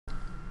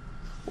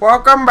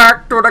Welcome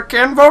back to the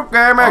Kinfolk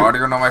Gaming! Oh, do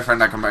you know my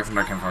friend? I come back from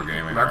the Kinfolk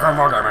Gaming. The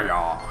Kinfolk Gaming,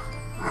 y'all.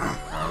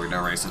 Oh, we know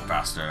racist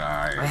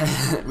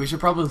bastard. We should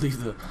probably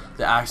leave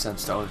the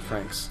accents to other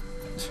Franks.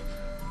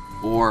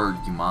 Or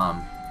your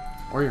mom.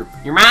 Or your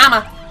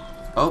mama!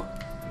 Oh.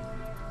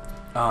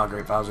 Oh,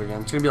 great Bowser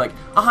again. It's gonna be like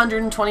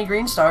 120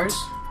 green stars.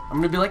 I'm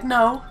gonna be like,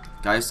 no.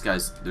 Guys,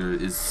 there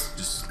is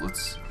just,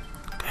 let's...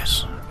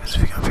 Guys, there's a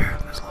video up here.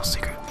 There's a little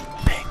secret.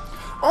 Bang.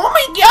 Oh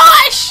my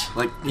gosh!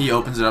 Like, he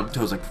opens it up and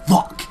Toad's like,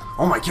 fuck!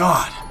 Oh my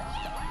god.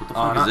 What the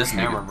fuck is this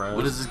camera, nigga? bros.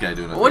 What is this guy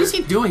doing up What here? is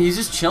he doing? He's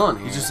just chilling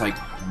here. He's just like,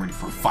 I'm ready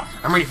for a fight.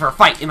 I'm ready for a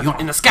fight in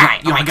the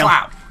sky, on a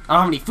cloud. I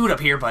don't have any food up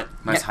here, but...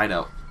 Nice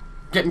hideout.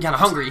 Getting kind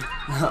of hungry.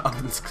 up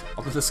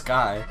in the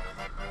sky.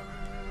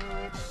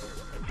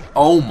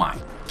 Oh my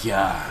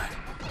god.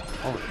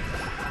 Oh,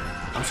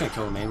 I'm just gonna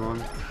kill the main one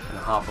and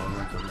hop over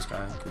and kill this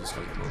guy because this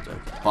guy's a little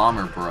dick.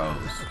 Bomber Bros.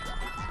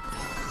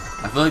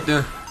 I feel like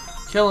they're...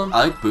 Kill him.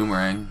 I like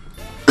Boomerang.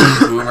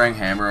 Boomerang,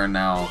 Hammer, and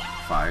now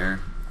Fire.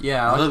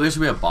 Yeah. I feel like there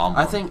should be a bomb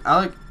I one. think I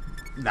like...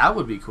 That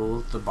would be cool.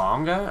 The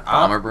bomb guy.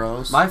 Bomber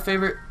Bros. My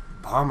favorite...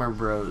 Bomber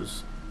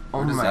Bros. Oh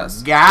Where does my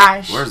that-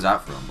 gosh. Where's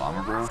that from?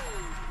 Bomber Bro?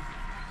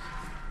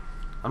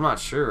 I'm not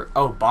sure.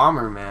 Oh,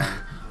 Bomber Man.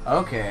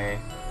 Okay.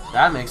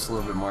 That makes a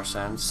little bit more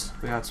sense.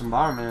 We got some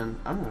Bomberman.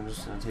 I'm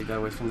just gonna take that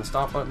away from the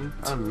stop button.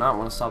 I do not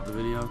want to stop the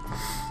video.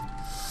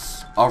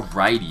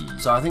 Alrighty.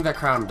 So I think that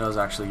crown does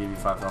actually give you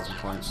 5,000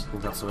 points. I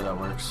think that's the way that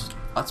works.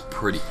 That's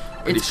pretty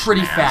It's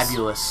pretty schmazz.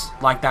 fabulous.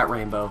 Like that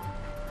rainbow.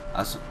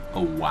 That's...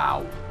 Oh,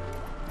 wow.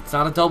 It's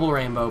not a double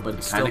rainbow, but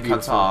it's still Kinda beautiful.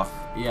 cuts off.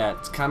 Yeah,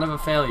 it's kind of a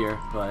failure,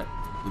 but...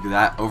 Look at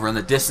that. Over in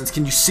the distance.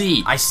 Can you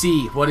see? I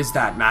see. What is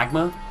that?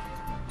 Magma?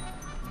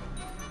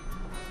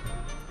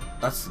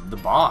 That's the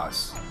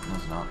boss. No,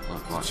 it's not.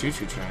 Look, It's watch. a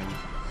choo-choo train.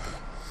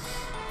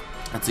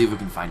 Let's see if we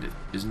can find it.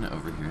 Isn't it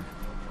over here?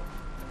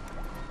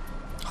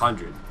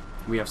 100.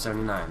 We have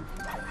 79.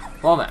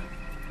 Well then.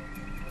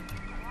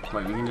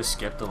 Wait, we can just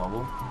skip the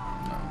level?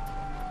 No.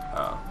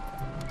 Oh.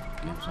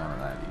 Game's not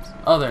that easy.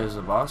 Oh, there's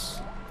the boss.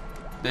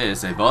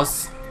 There's a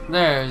boss.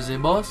 There's a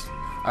boss.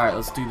 Alright,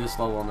 let's do this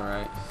level on the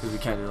right, because we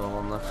can't do the level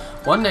on the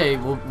left. One day,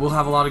 we'll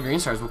have a lot of green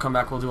stars. We'll come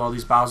back, we'll do all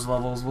these Bowser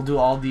levels. We'll do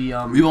all the...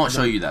 We won't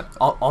show you that.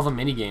 All the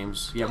mini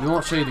games. Yeah, we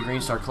won't show you the green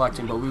star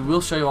collecting, but we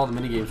will show you all the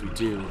mini games we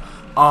do.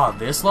 Ah,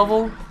 this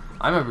level?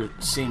 I remember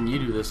seeing you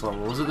do this level.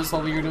 Was it this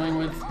level you're doing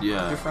with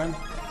Yeah. your friend?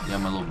 Yeah,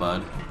 my little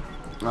bud.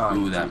 Oh,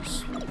 Ooh, that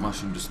jeez.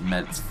 mushroom just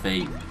met its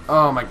fate.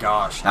 Oh my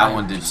gosh. That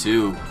one did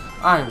too.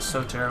 I am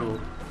so terrible.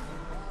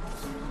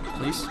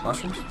 Please,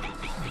 mushrooms?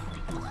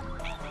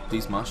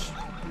 Please, mush.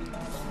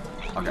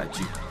 I got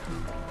you.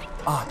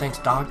 Oh, thanks,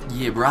 dog.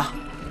 Yeah, bruh.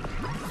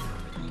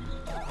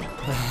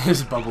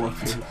 There's a bubble up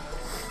here.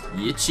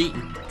 You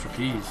cheating.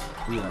 Trapeze.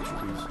 Look at that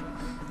trapeze.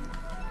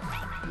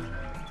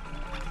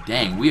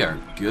 Dang, we are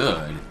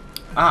good.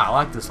 Ah, I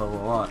like this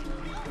level a lot.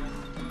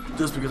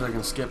 Just because I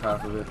can skip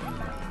half of it.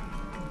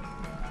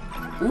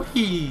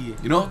 Whee!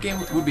 You know what game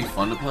would be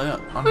fun to play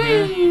on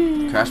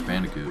here? Crash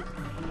Bandicoot.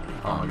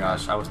 Oh my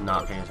gosh, I was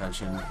not paying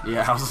attention.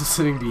 Yeah, I was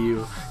listening to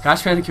you.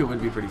 Crash Bandicoot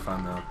would be pretty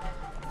fun though.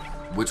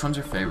 Which one's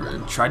your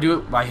favorite? Try do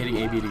it by hitting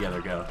AB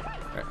together. Go.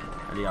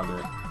 Ready? I'll do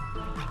it.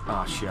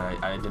 Oh shit!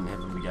 I didn't hit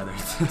them together.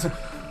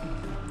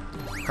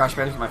 Crash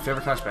Bandicoot. My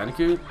favorite Crash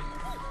Bandicoot.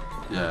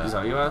 Yeah. Is that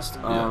what you asked?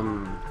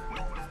 Yeah.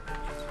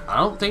 I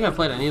don't think I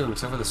played any of them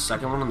except for the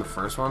second one and the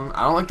first one.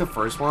 I don't like the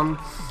first one.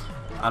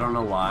 I don't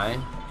know why.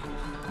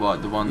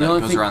 What, the one The that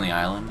only goes thing- around the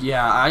island?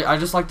 Yeah, I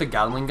just like the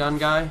Gatling gun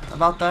guy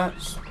about that.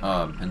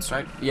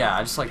 Pinstripe? Yeah,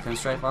 I just like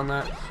Pinstripe on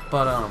that.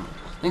 But I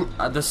think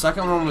the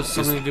second one was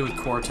something to do with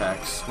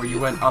Cortex, where you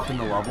went up in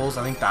the levels.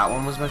 I think that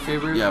one was my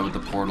favorite. Yeah, with the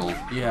portal.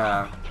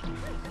 Yeah.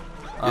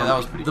 Yeah, that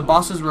was pretty The cool.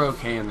 bosses were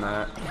okay in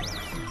that.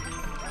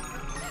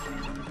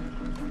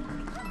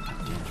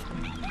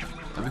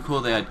 That'd be cool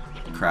if they had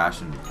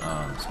Crash and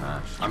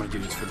Smash. I'm gonna do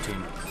this for the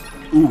team.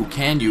 Ooh,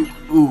 can you?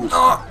 Ooh.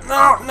 Oh,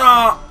 no!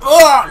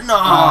 Oh, no!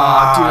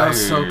 Oh, dude, I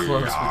was so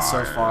close, but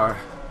so far.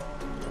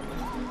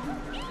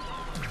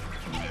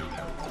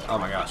 Oh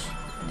my gosh.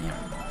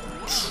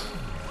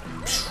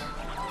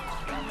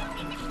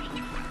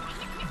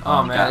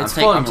 Oh man, God, it's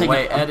I'm floating taking-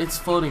 away, Ed. It's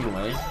floating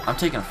away. I'm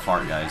taking a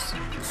fart, guys.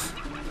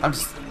 I'm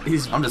just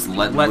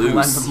letting Let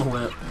loose. him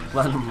rip.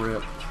 Let him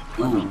rip.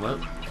 Let Ooh. him rip.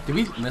 Did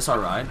we miss our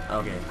ride?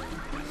 Okay.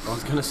 I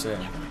was gonna say.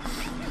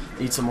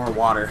 Need some more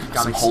water.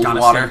 Some cold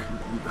water.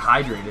 Stay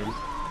hydrated.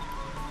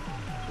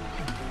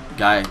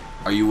 Guy,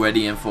 are you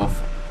ready in for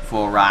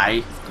a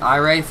ride? I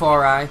ready for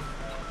a ride.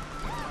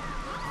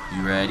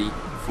 You ready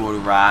for the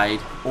ride?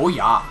 Oh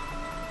yeah.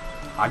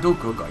 I do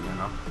good, guy, you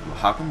know.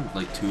 How come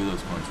like two of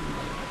those points were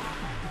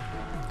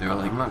like? They were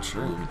like. I'm not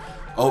sure.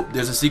 Oh,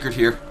 there's a secret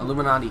here.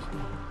 Illuminati.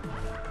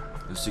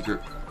 There's a secret.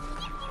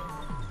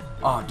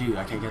 Oh, dude,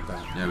 I can't get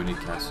that. Yeah, we need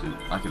cat suit.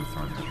 I could have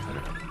thrown it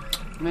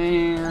better.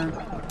 Man.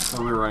 Oh,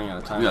 we were running out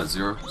of time. We got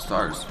 0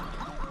 stars.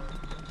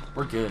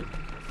 We're good.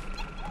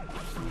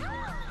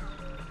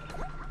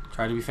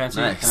 Try to be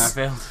fancy, Nice. and I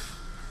failed.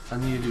 I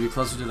needed to be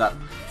closer to that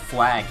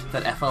flag,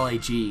 that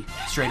FLAG,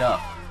 straight up.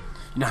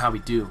 You know how we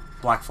do.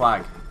 Black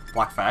flag.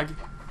 Black flag?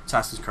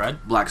 Assassin's Cred.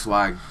 Black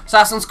Swag.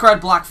 Assassin's Cred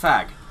Black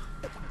Fag.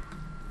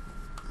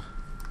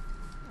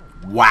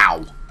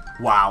 Wow.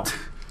 Wow.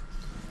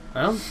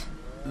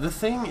 The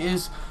thing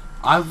is,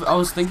 I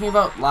was thinking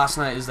about last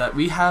night is that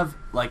we have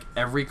like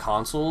every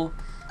console,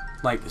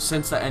 like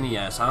since the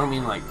NES. I don't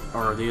mean like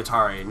or the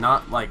Atari,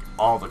 not like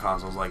all the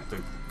consoles, like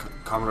the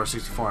Commodore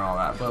 64 and all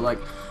that, but like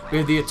we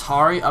have the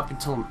Atari up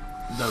until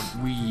the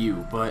Wii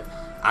U. But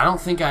I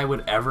don't think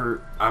I'm ever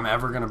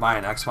gonna buy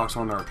an Xbox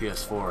One or a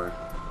PS4.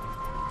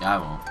 Yeah, I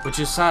won't. Which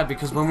is sad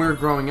because when we were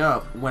growing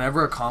up,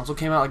 whenever a console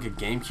came out, like a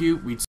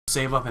GameCube, we'd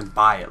save up and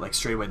buy it like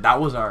straight away. That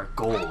was our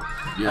goal.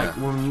 Yeah. Like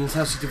when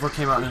Nintendo 64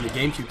 came out and then the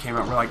GameCube came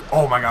out, we're like,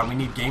 oh my god, we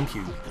need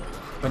GameCube.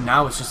 But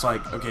now it's just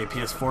like, okay,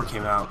 PS4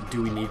 came out.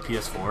 Do we need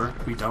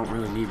PS4? We don't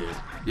really need it.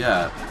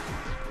 Yeah,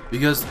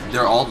 because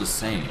they're all the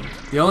same.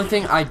 The only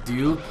thing I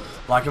do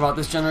like about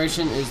this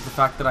generation is the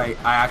fact that I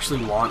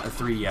actually want a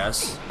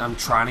 3DS. I'm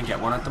trying to get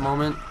one at the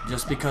moment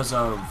just because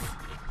of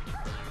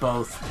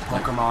both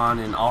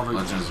Pokemon and all the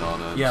Legend of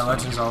Zelda. Yeah,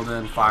 Legend of Zelda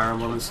and Fire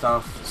Emblem and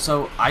stuff.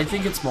 So I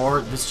think it's more,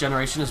 this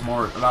generation is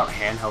more about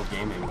handheld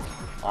gaming,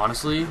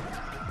 honestly.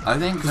 I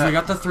think because we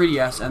got the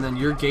 3DS and then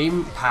your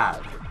game pad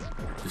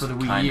for the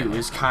Wii U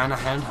is kind of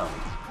handheld.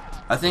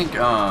 I think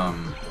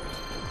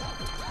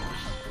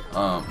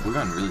we're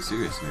getting really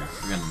serious here.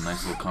 We're getting a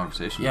nice little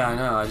conversation. Yeah, I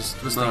know. I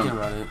just was thinking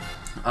about it.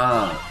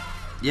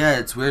 Yeah,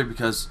 it's weird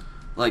because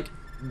like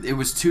it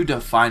was two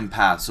defined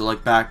paths. So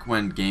like back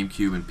when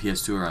GameCube and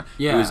PS2 were on,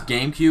 it was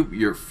GameCube,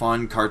 your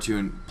fun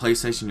cartoon,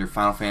 PlayStation, your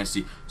Final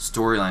Fantasy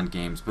storyline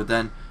games. But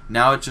then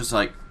now it's just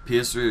like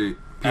PS3,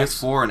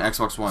 PS4, and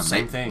Xbox One.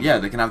 Same thing. Yeah,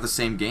 they can have the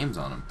same games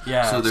on them.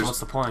 Yeah. So what's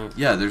the point?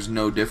 Yeah, there's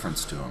no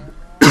difference to them.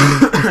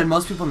 And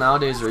most people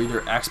nowadays are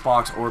either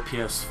Xbox or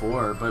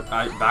PS4, but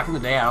back in the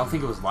day, I don't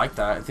think it was like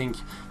that. I think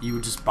you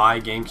would just buy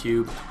a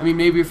GameCube. I mean,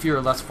 maybe if you're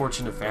a less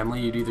fortunate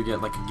family, you'd either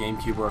get like a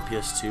GameCube or a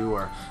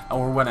PS2,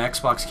 or when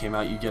Xbox came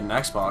out, you'd get an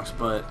Xbox.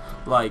 But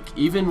like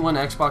even when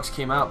Xbox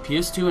came out,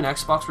 PS2 and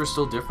Xbox were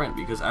still different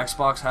because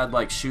Xbox had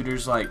like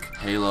shooters like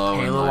Halo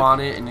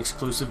on it and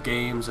exclusive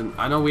games. And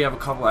I know we have a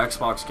couple of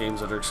Xbox games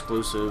that are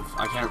exclusive.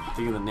 I can't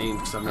think of the names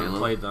because I've never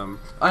played them.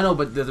 I know,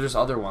 but there's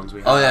other ones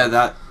we have. Oh yeah,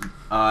 that.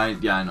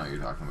 Yeah, I know what you're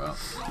talking about.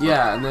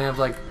 Yeah, and they have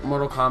like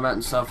Mortal Kombat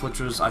and stuff,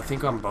 which was I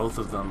think on both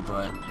of them,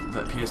 but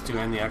the PS2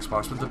 and the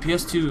Xbox. But the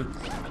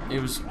PS2, it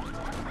was.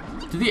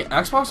 Did the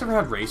Xbox ever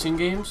have racing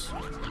games?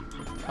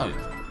 Oh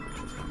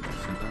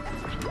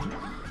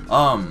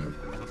yeah.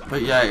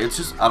 But yeah, it's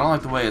just I don't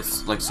like the way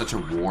it's like such a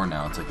war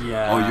now. It's like,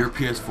 oh, you're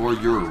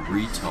PS4, you're a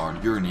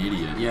retard, you're an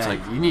idiot. Yeah, it's like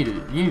you need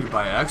to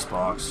buy an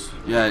Xbox.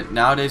 Yeah,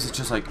 nowadays it's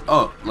just like,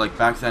 oh, like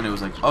back then it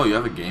was like, oh, you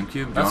have a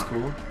GameCube? That's cool.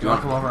 Do you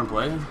want to come over and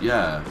play?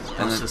 Yeah.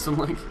 And then, System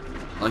Link?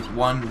 Like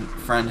one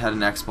friend had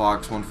an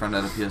Xbox, one friend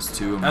had a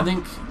PS2, and I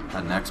think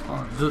had an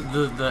Xbox.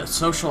 The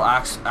social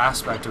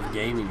aspect of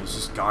gaming has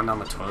just gone down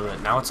the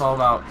toilet. Now it's all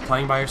about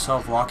playing by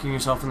yourself, locking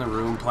yourself in the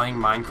room, playing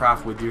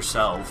Minecraft with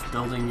yourself,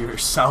 building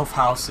yourself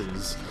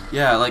houses.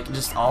 Yeah, like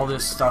just all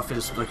this stuff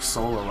is like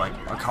solo. Like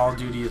a Call of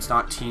Duty, it's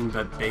not team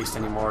based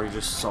anymore. You're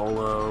just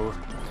solo.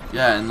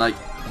 Yeah, and like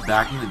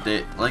back in the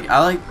day,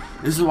 like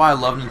this is why I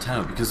love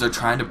Nintendo, because they're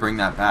trying to bring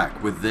that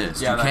back with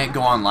this. Yeah, you can't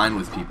go online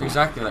with people.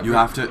 Exactly. You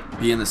have to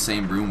be in the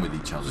same room with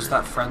each other. Just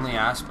that friendly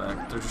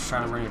aspect. They're just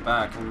trying to bring it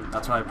back, and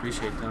that's why I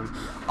appreciate them.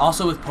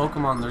 Also with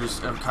Pokemon, there's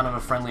kind of a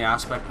friendly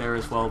aspect there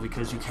as well,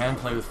 because you can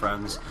play with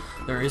friends.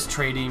 There is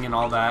trading and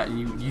all that,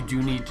 and you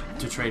do need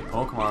to trade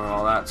Pokemon and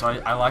all that. So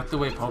I like the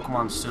way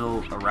Pokemon's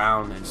still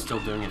around and still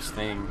doing its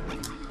thing.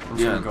 I'm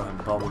just gonna go ahead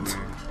and bubble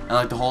here. And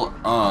like the whole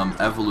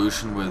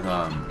evolution with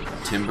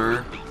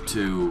Timber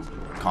to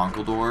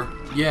Conkeldurr.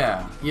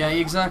 Yeah,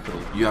 exactly.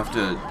 You have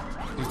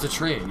to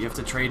trade. You have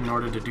to trade in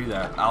order to do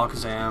that.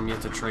 Alakazam, you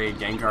have to trade.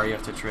 Gengar, you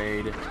have to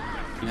trade.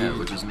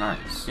 Which is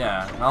nice.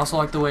 Yeah, and I also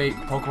like the way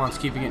Pokemon's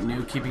keeping it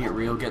new, keeping it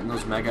real, getting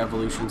those Mega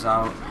Evolutions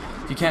out.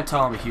 If you can't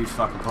tell, I'm a huge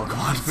fucking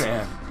Pokemon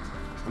fan.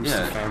 I'm just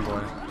a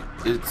fanboy.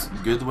 It's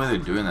good the way they're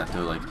doing that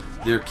though. Like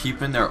they're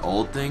keeping their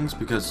old things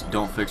because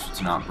don't fix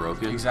what's not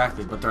broken.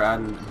 Exactly, but they're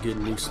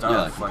getting new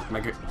stuff. Yeah, like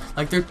Mega,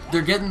 like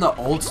they're getting the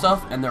old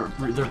stuff and they're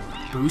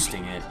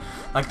boosting it.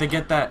 Like they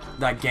get that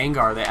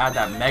Gengar, they add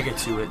that Mega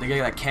to it. They get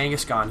that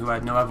Kangaskhan who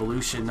had no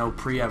evolution, no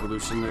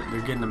pre-evolution.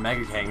 They're getting a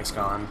Mega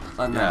Kangaskhan,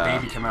 letting that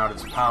baby come out of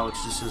its pouch.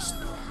 It's just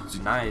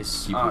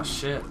nice. Oh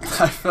shit,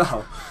 I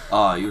fell.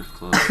 Oh, you're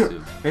close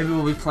too. Maybe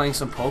we'll be playing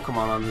some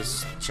Pokemon on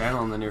this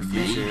channel in the near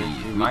future.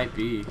 We might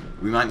be.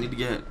 We might need to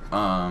get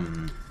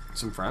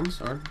some friends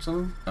or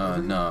something.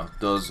 No,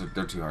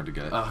 they're too hard to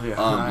get. Oh yeah,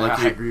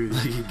 I agree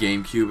with you. Like a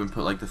GameCube and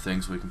put like the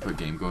things so we can put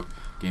Game Boy.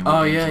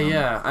 Oh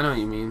yeah, I know what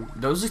you mean.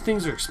 Those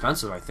things are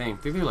expensive. I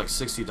think they're like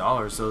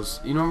 $60. Those,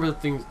 you remember the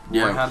things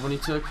Roy had when he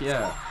took?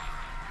 Yeah.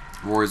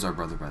 Roy's our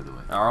brother, by the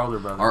way. Our older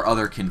brother. Our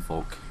other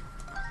kinfolk.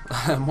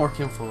 More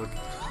kinfolk.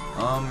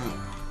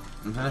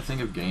 I'm trying to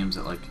think of games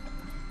that like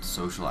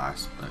social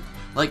aspect.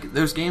 Like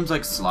there's games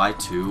like Sly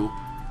 2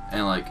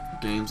 and like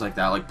games like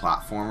that, like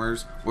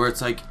platformers, where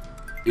it's like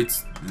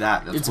it's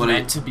what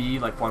meant to be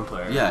like one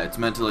player. Yeah, it's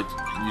meant to like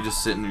you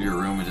just sit in your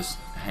room and just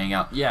hang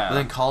out. Yeah. But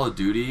then Call of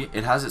Duty,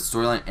 it has its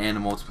storyline and a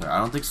multiplayer. I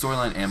don't think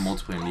storyline and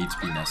multiplayer need to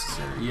be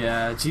necessary.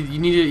 Yeah, you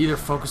need to either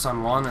focus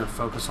on one or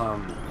focus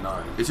on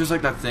none. It's just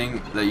like that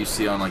thing that you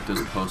see on like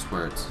those posts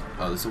where it's,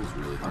 oh, this was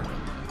really hard.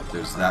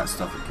 There's that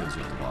stuff that kills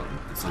you at the bottom.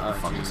 It's like the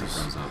fungus that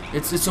grows up.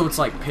 It's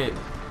like Pit.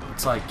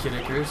 It's like Kid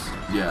Icarus.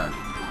 Yeah.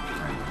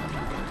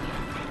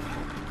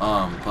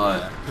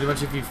 But yeah, pretty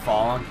much if you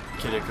fall on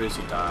Kid Icarus,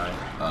 you die.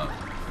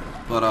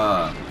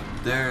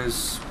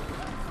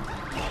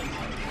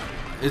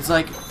 It's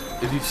like,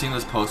 if you've seen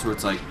this post where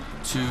it's like,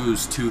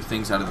 choose 2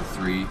 things out of the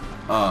 3,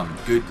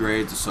 good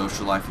grades, a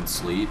social life, and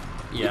sleep.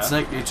 Yeah.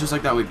 It's just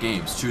like that with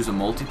games. Choose a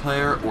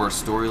multiplayer or a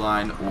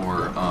storyline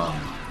or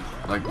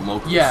like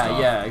local stuff.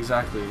 Yeah,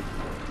 exactly.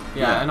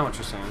 Yeah, I know what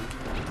you're saying.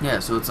 Yeah,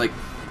 so it's like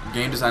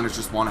game designers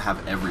just want to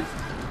have everything.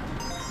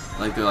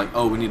 Like they're like,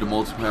 oh, we need a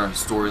multiplayer, a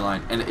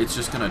storyline, and it's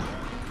just gonna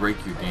break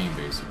your game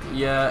basically.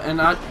 Yeah, and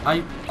I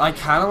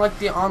kind of like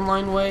the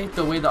online way,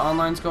 the way the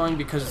online's going,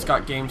 because it's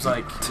got games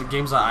that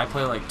I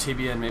play like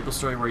Tibia and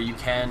MapleStory where you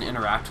can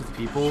interact with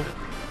people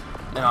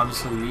and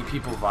obviously meet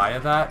people via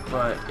that,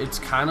 but it's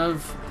kind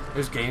of,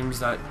 there's games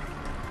that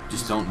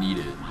just don't need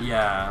it.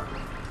 Yeah.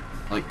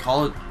 Like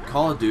Call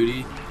of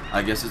Duty,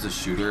 I guess it's a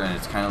shooter, and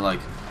it's kind of like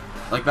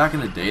back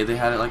in the day they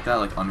had it like that,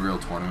 like Unreal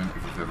Tournament,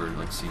 if you've ever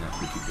like seen it.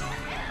 We keep going.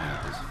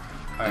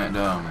 And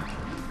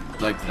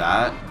like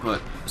that,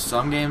 but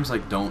some games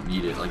like don't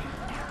need it, like,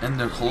 and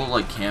their whole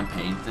like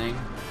campaign thing,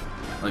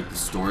 like the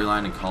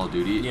storyline in Call of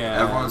Duty,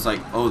 yeah, everyone's like,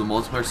 oh, the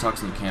multiplayer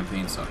sucks and the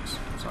campaign sucks.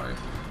 Sorry.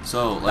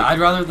 So like, I'd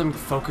rather them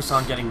focus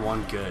on getting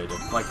one good.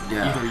 Like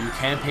yeah, either your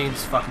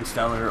campaign's fucking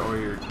stellar or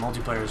your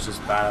multiplayer is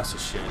just badass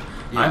as shit.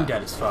 Yeah. I'm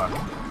dead as fuck.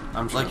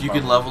 I'm sure like you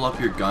can level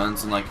up your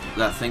guns and like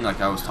that thing like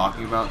I was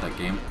talking about, that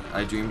game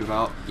I dreamed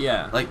about.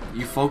 Yeah. Like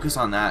you focus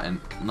on that and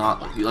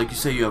not like you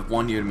say you have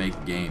 1 year to make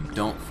a game.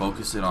 Don't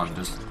focus it on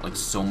just like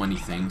so many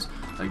things.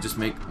 Like just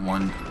make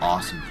one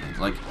awesome thing.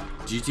 Like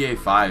GTA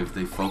 5,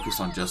 they focus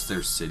on just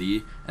their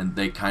city and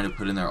they kind of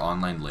put in their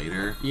online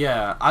later.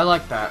 Yeah, I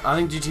like that. I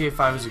think GTA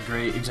 5 is a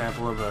great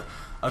example of a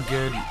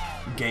good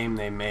game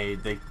they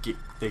made. They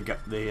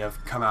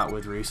have come out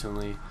with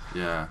recently.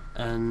 Yeah.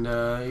 And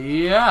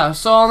yeah,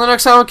 so on the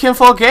next time of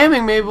Kinfolk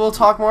Gaming, maybe we'll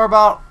talk more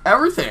about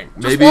everything.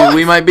 Maybe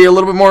we might be a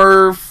little bit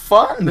more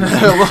fun.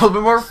 A little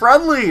bit more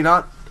friendly,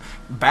 not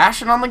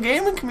bashing on the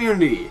gaming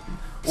community.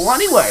 Well,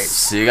 anyway,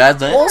 see you guys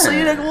later. We'll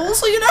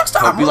see you next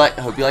time. Hope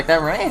you like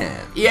that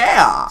rant.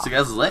 Yeah. See you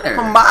guys later.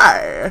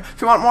 Bye.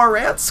 If you want more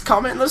rants,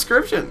 comment in the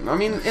description. I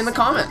mean, in the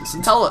comments,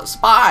 and tell us.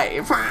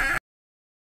 Bye.